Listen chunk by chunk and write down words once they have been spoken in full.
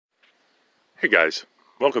Hey guys,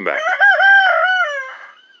 welcome back.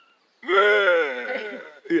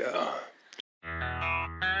 Yeah.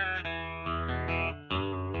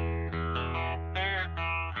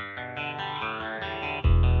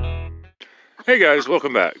 Hey guys,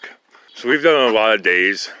 welcome back. So we've done a lot of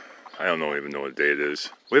days. I don't even know what day it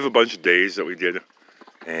is. We have a bunch of days that we did,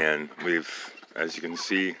 and we've, as you can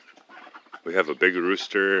see, we have a big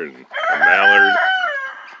rooster and a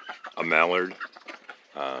mallard,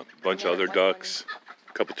 a bunch of other ducks,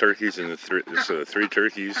 a couple turkeys, and three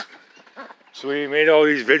turkeys. So we made all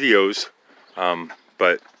these videos,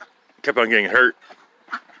 but kept on getting hurt,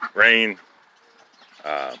 rain,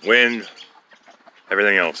 wind,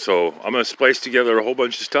 everything else. So I'm going to splice together a whole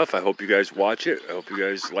bunch of stuff. I hope you guys watch it. I hope you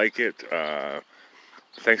guys like it.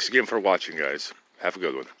 Thanks again for watching, guys. Have a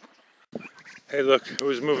good one. Hey, look, it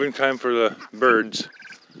was moving time for the birds.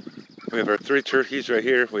 We have our 3 turkeys right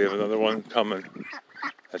here. We have another one coming.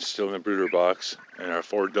 That's still in the brooder box. And our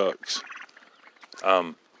 4 ducks.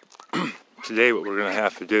 Today what we're going to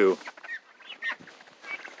have to do,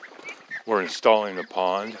 we're installing the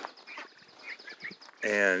pond.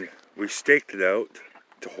 And we staked it out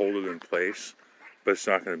to hold it in place, but it's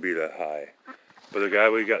not going to be that high. But the guy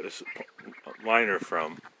we got this liner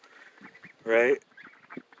from, right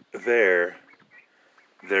there,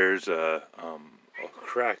 there's a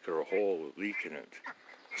crack or a hole, a leak in it.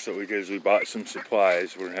 So what we did is we bought some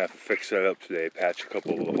supplies. We're going to have to fix that up today, patch a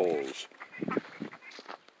couple of the holes.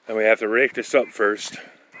 And we have to rake this up first.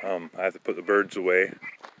 I have to put the birds away.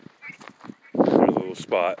 There's a little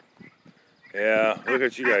spot. Yeah, look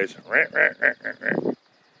at you guys.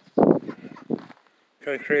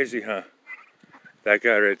 Kind of crazy, huh? That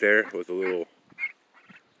guy right there with the little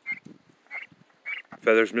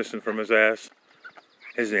feathers missing from his ass.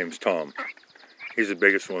 His name's Tom. He's the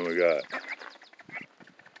biggest one we got.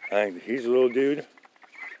 I think he's a little dude.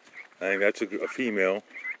 I think that's a female.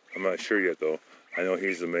 I'm not sure yet though. I know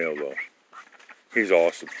he's the male though. He's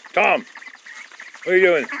awesome. Tom! What are you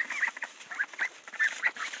doing?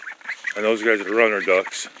 And those guys are the runner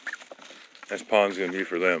ducks. This pond's gonna be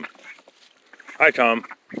for them. Hi, Tom.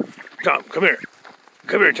 Tom, come here.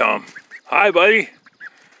 Come here, Tom. Hi, buddy.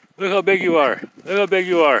 Look how big you are. Look how big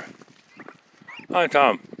you are. Hi,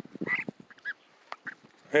 Tom.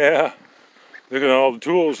 Yeah. Look at all the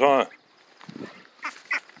tools, huh?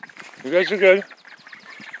 You guys are good.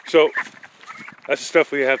 So, that's the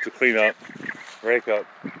stuff we have to clean up, rake up.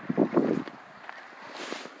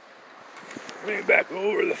 Lean back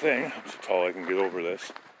over the thing. I'm so tall I can get over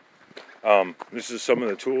this. This is some of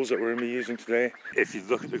the tools that we're going to be using today. If you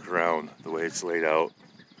look at the ground, the way it's laid out,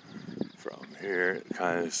 from here it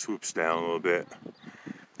kind of swoops down a little bit.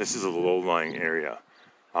 This is a low-lying area.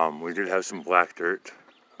 We did have some black dirt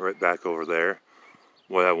right back over there.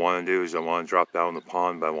 What I want to do is I want to drop down the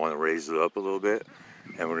pond, but I want to raise it up a little bit.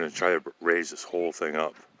 And we're going to try to raise this whole thing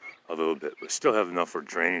up a little bit. But still have enough for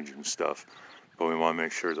drainage and stuff. But we want to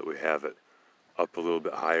make sure that we have it up a little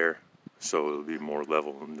bit higher, so it'll be more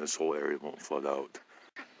level and this whole area won't flood out.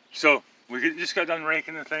 So we just got done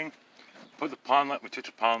raking the thing, put the pond line, we took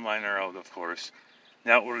the pond liner out, of course.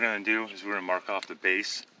 Now what we're going to do is we're going to mark off the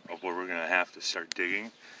base of where we're going to have to start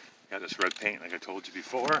digging. Got this red paint like I told you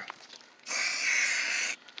before.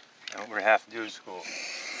 And what we're going to have to do is go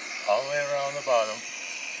all the way around the bottom.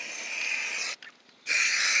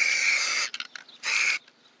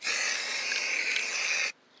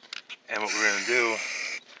 And what we're going to do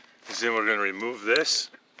is then we're going to remove this,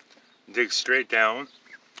 dig straight down.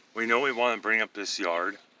 We know we want to bring up this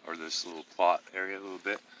yard, or this little plot area a little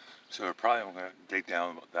bit, so we're probably going to dig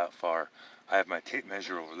down about that far. I have my tape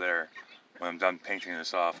measure over there. When I'm done painting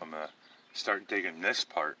this off, I'm going to start digging this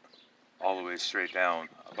part all the way straight down,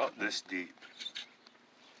 about this deep.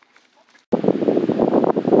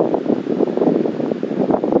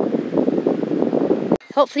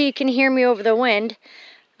 Hopefully you can hear me over the wind.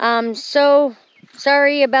 So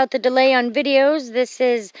sorry about the delay on videos. This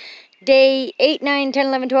is day 8, 9, 10,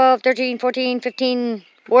 11, 12, 13, 14, 15,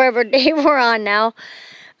 wherever day we're on now.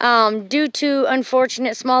 Due to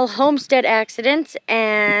unfortunate small homestead accidents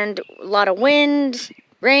and a lot of wind,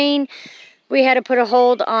 rain, we had to put a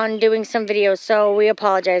hold on doing some videos, so we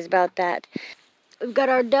apologize about that. We've got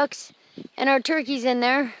our ducks and our turkeys in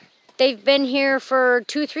there. They've been here for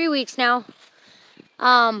 2-3 weeks now.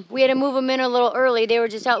 We had to move them in a little early. They were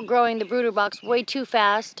just outgrowing the brooder box way too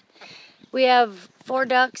fast. We have 4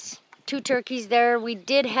 ducks, 2 turkeys there. We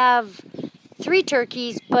did have 3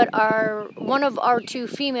 turkeys, but one of our 2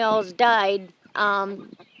 females died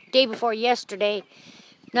day before yesterday.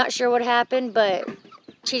 Not sure what happened, but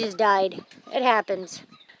she just died. It happens.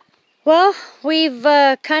 Well, we've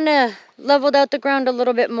kind of leveled out the ground a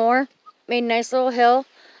little bit more. Made a nice little hill.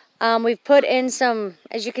 We've put in some,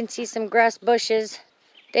 as you can see, some grass bushes.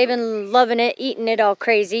 They've been loving it, eating it all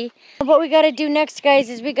crazy. What we gotta do next, guys,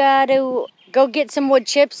 is we gotta go get some wood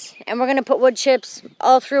chips, and we're gonna put wood chips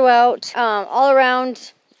all throughout, all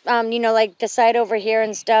around, you know, like the side over here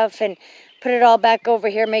and stuff, and put it all back over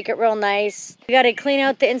here, make it real nice. We gotta clean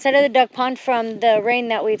out the inside of the duck pond from the rain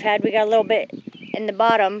that we've had. We got a little bit in the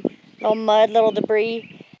bottom, little mud, little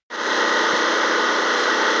debris.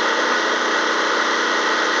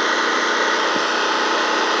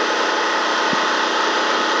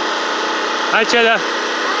 Hi, Cheddar.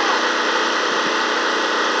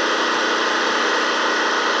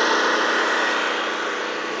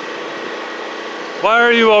 Why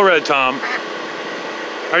are you all red, Tom?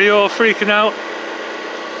 Are you all freaking out?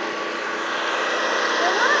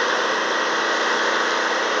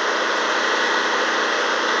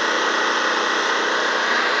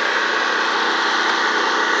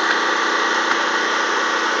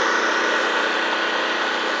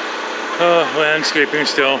 Oh, landscaping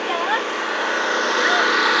still.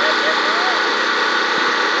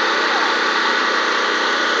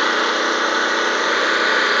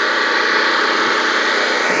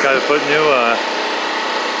 Got to put new,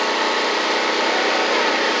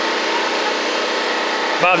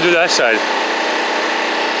 Bob, do that side.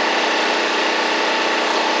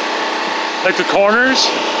 Like the corners?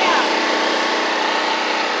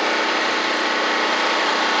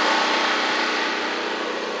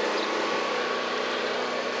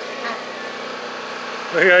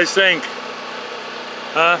 What do you guys think?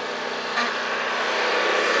 Huh?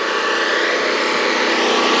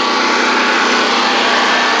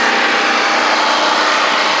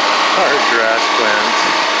 Our grass plants.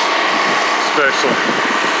 Special.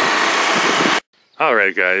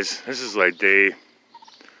 Alright guys, this is like day,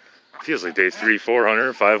 feels like day 3,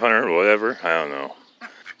 400, 500, whatever, I don't know.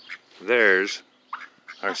 There's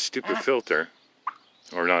our stupid filter.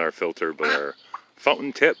 Or not our filter, but our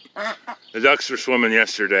fountain tip. The ducks were swimming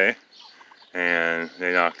yesterday and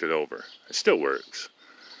they knocked it over. It still works.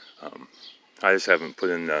 I just haven't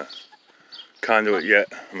put in the conduit yet.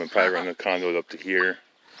 I'm gonna probably run the conduit up to here.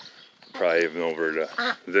 Probably even over to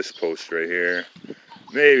this post right here.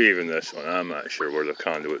 Maybe even this one. I'm not sure where the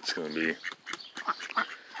conduit's gonna be.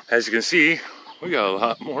 As you can see, we got a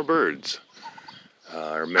lot more birds.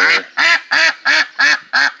 Our mare.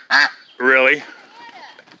 Really?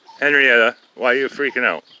 Henrietta, why are you freaking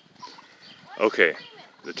out? Okay,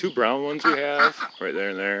 the 2 brown ones we have, right there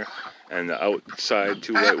and there, and the outside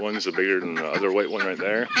 2 white ones are bigger than the other white one right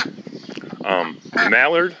there. The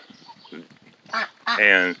mallard,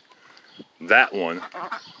 and that one,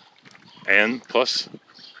 and plus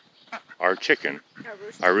our chicken,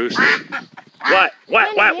 our rooster. What?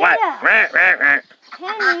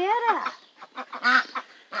 Henrietta!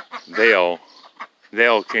 They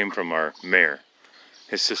all came from our mare.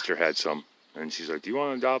 His sister had some, and she's like, "Do you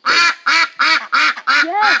want to adopt them?"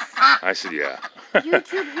 Yes. I said, "Yeah."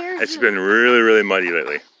 YouTube hears It's you. been really, really muddy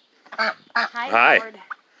lately. Hi. Howard.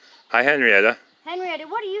 Hi, Henrietta. Henrietta,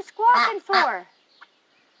 what are you squawking for?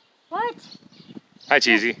 What? Hi,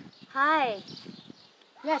 Cheesy. Hi.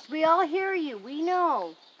 Yes, we all hear you. We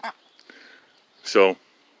know. So,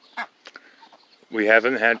 we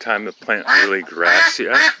haven't had time to plant really grass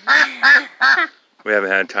yet. We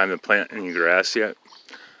haven't had time to plant any grass yet.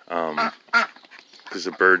 Because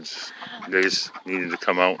the birds, they just needed to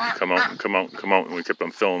come out, and we kept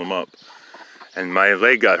on filling them up. And my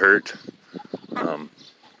leg got hurt, so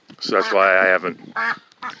that's why I haven't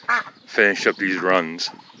finished up these runs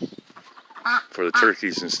for the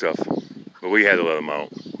turkeys and stuff. But we had to let them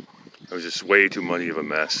out. It was just way too muddy of a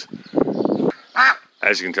mess.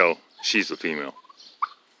 As you can tell, she's the female.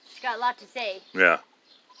 She's got a lot to say. Yeah.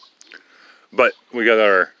 But we got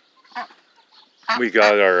our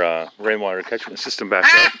rainwater catchment system back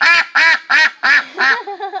up.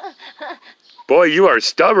 Boy, you are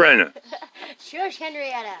stubborn. Shush,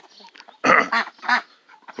 Henrietta.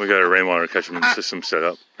 We got our rainwater catchment system set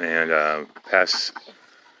up, and past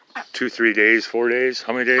 2, 3 days, 4 days.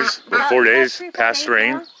 How many days? About 4 days 3, 4 past days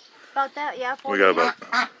rain. now. About that, yeah. 4 We days.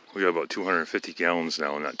 got about 250 gallons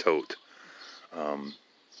now in that tote.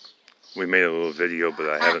 We made a little video, but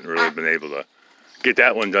I haven't really been able to get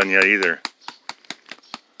that one done yet either.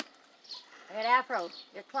 I got Afro.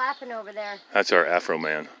 You're clapping over there. That's our Afro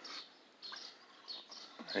man.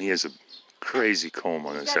 And he has a crazy comb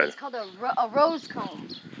on his head. It's called a rose comb.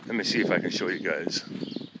 Let me see if I can show you guys.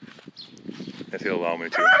 If he'll allow me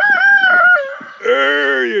to.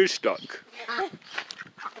 You're stuck.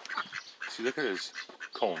 See, look at his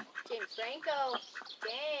comb. James Franco.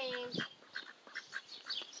 James.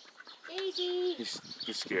 Daisy. He's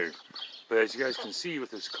scared. But as you guys can see with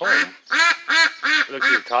his comb, it looks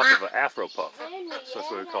like the top of an Afro puff. So that's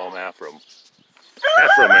what we call him, Afro.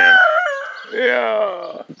 Afro man.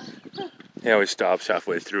 Yeah. He always stops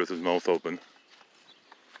halfway through with his mouth open.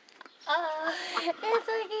 It's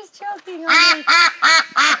like he's choking on me.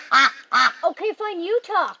 Okay, fine, you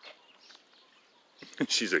talk.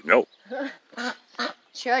 She's like, no.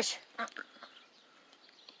 Shush.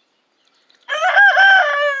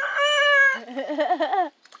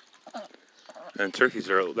 And turkeys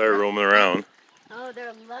are out there roaming around. Oh,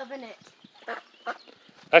 they're loving it.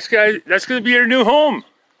 That's gonna be your new home.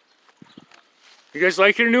 You guys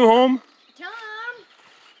like your new home? Tom.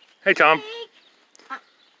 Hey, Tom. Jake.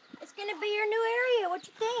 It's gonna be your new area. What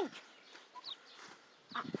you think?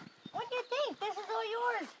 What do you think? This is all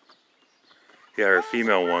yours. Yeah, our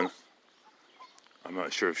female one. I'm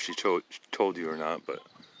not sure if she told you or not, but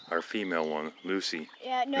our female one, Lucy.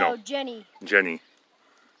 Yeah, no. Jenny. Jenny.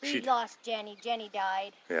 We lost Jenny. Jenny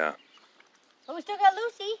died. Yeah. But we still got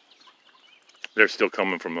Lucy. They're still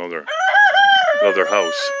coming from another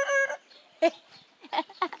house.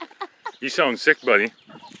 You sound sick, buddy.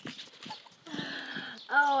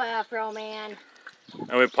 Oh, Afro man.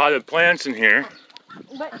 And we potted plants in here,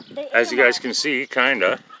 But as you guys can see,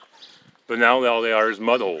 kinda. But now all they are is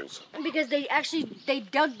mud holes. Because they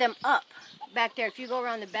dug them up back there. If you go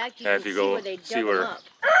around the back, you can see where they dug them up.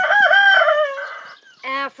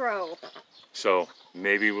 Afro. So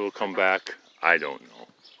maybe we'll come back. I don't know.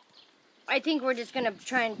 I think we're just gonna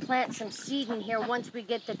try and plant some seed in here once we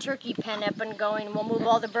get the turkey pen up and going. We'll move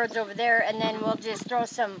all the birds over there, and then we'll just throw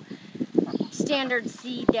some standard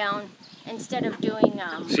seed down instead of doing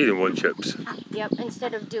seed and wood chips. Yep,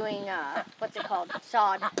 instead of doing what's it called?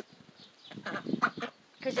 Sod.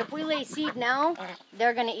 Because if we lay seed now,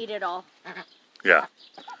 they're gonna eat it all. Yeah.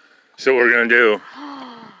 So what we're gonna do.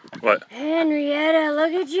 What? Henrietta,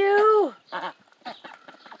 look at you.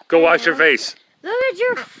 Go wash your face. Look at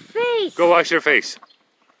your face. Go wash your face.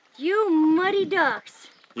 You muddy ducks.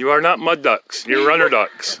 You are not mud ducks. You're runner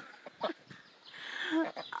ducks.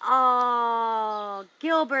 Oh,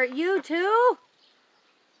 Gilbert, you too?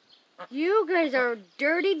 You guys are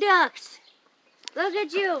dirty ducks. Look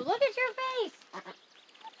at you. Look at your face.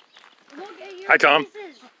 Look at your Hi, Tom.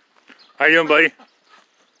 faces. How you doing, buddy?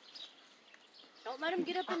 Don't let him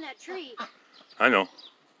get up in that tree. I know.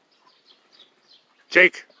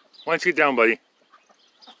 Jake, why don't you get down, buddy?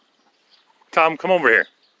 Tom, come over here.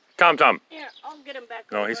 Tom. Here, I'll get him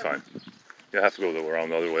back. No, he's fine. You'll have to go around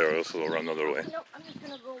the other way, or else he'll run the other way. Nope, I'm just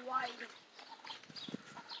gonna go wide.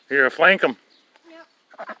 Here, flank him. Yep.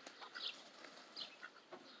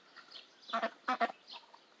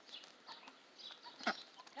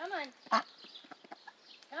 Come on.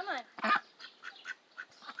 Come on.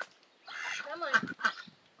 Come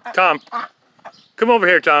on. Tom, come over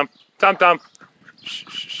here, Tom. Tom. Nope.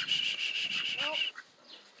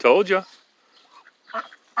 Told you.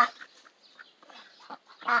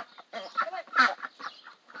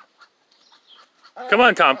 Come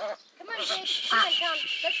on, Tom. Come on, Jake.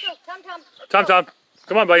 Come on, Tom. Let's go. Tom.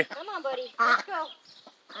 Come on, buddy. Come on, buddy. Let's go.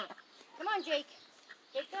 Come on, Jake.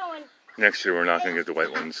 Get going. Next year, we're not going to get the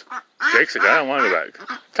white ones. Jake's like, I don't want it back.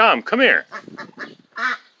 Tom, come here.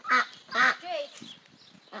 Jake.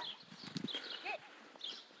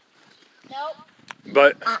 Nope.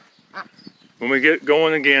 But when we get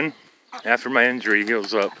going again, after my injury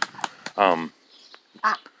heals up, Come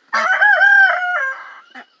on,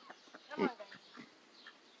 guys.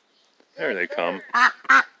 there they come.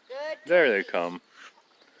 Good. There they come.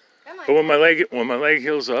 Come on. But when my leg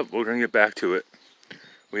heals up, we're gonna get back to it.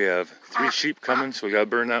 We have 3 sheep coming, so we gotta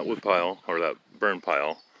burn that wood pile, or that burn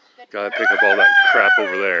pile. Gotta pick up all that crap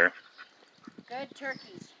over there. Good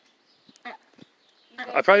turkeys.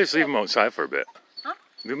 I'd probably just leave them outside for a bit. Huh?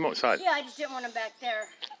 Leave them outside. Yeah, I just didn't want them back there.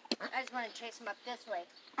 I just want to chase them up this way.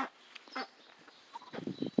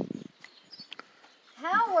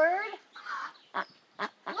 Howard!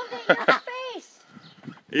 Look at your face!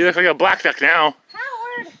 You look like a black duck now.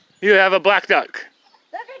 Howard! You have a black duck.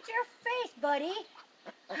 Look at your face, buddy!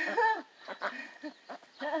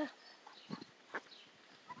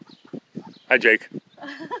 Hi, Jake.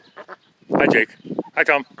 Hi, Jake. Hi,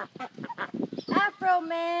 Tom. Afro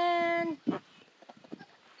man!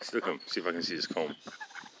 Let's look him. See if I can see his comb.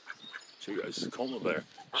 Show you guys his comb up there.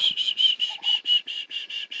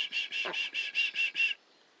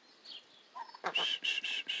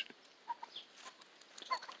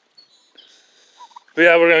 But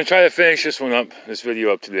yeah, we're going to try to finish this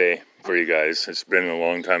video up today for you guys. It's been a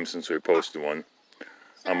long time since we posted one.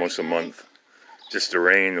 Almost a month. Just the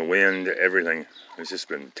rain, the wind, everything. It's just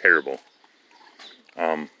been terrible.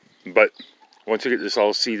 But once we get this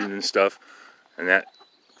all seeded and stuff, and that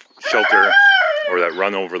shelter or that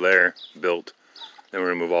run over there built, then we're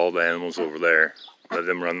gonna move all the animals over there, let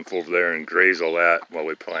them run over there and graze all that while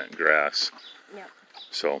we plant grass. Yep.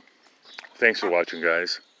 So, thanks for watching,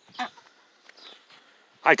 guys.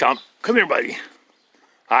 Hi, Tom. Come here, buddy.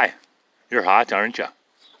 Hi. You're hot, aren't you?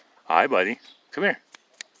 Hi, buddy. Come here.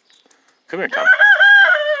 Come here, Tom.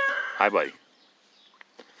 Hi, buddy.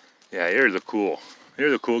 Yeah, you're the cool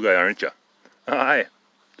guy, aren't you? Hi.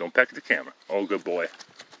 Don't peck at the camera. Oh, good boy.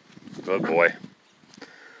 Good boy.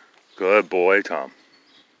 Good boy, Tom.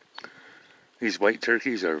 These white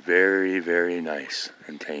turkeys are very, very nice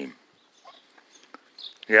and tame.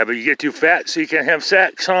 Yeah, but you get too fat so you can't have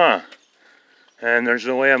sex, huh? And there's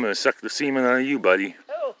no way I'm going to suck the semen out of you, buddy.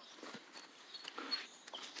 Oh.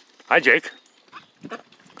 Hi, Jake.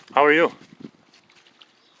 How are you?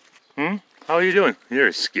 How are you doing?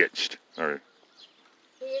 You're sketched. Or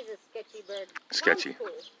He is a sketchy bird. sketchy. Cool.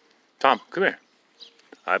 Tom, come here.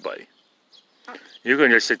 Hi, buddy. You're going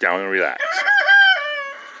to just sit down and relax.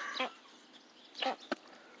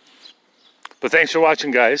 But thanks for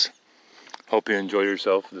watching, guys. Hope you enjoy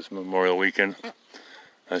yourself this Memorial weekend.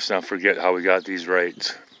 Let's not forget how we got these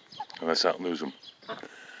rights. Let's not lose them.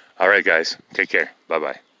 All right, guys. Take care.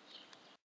 Bye-bye.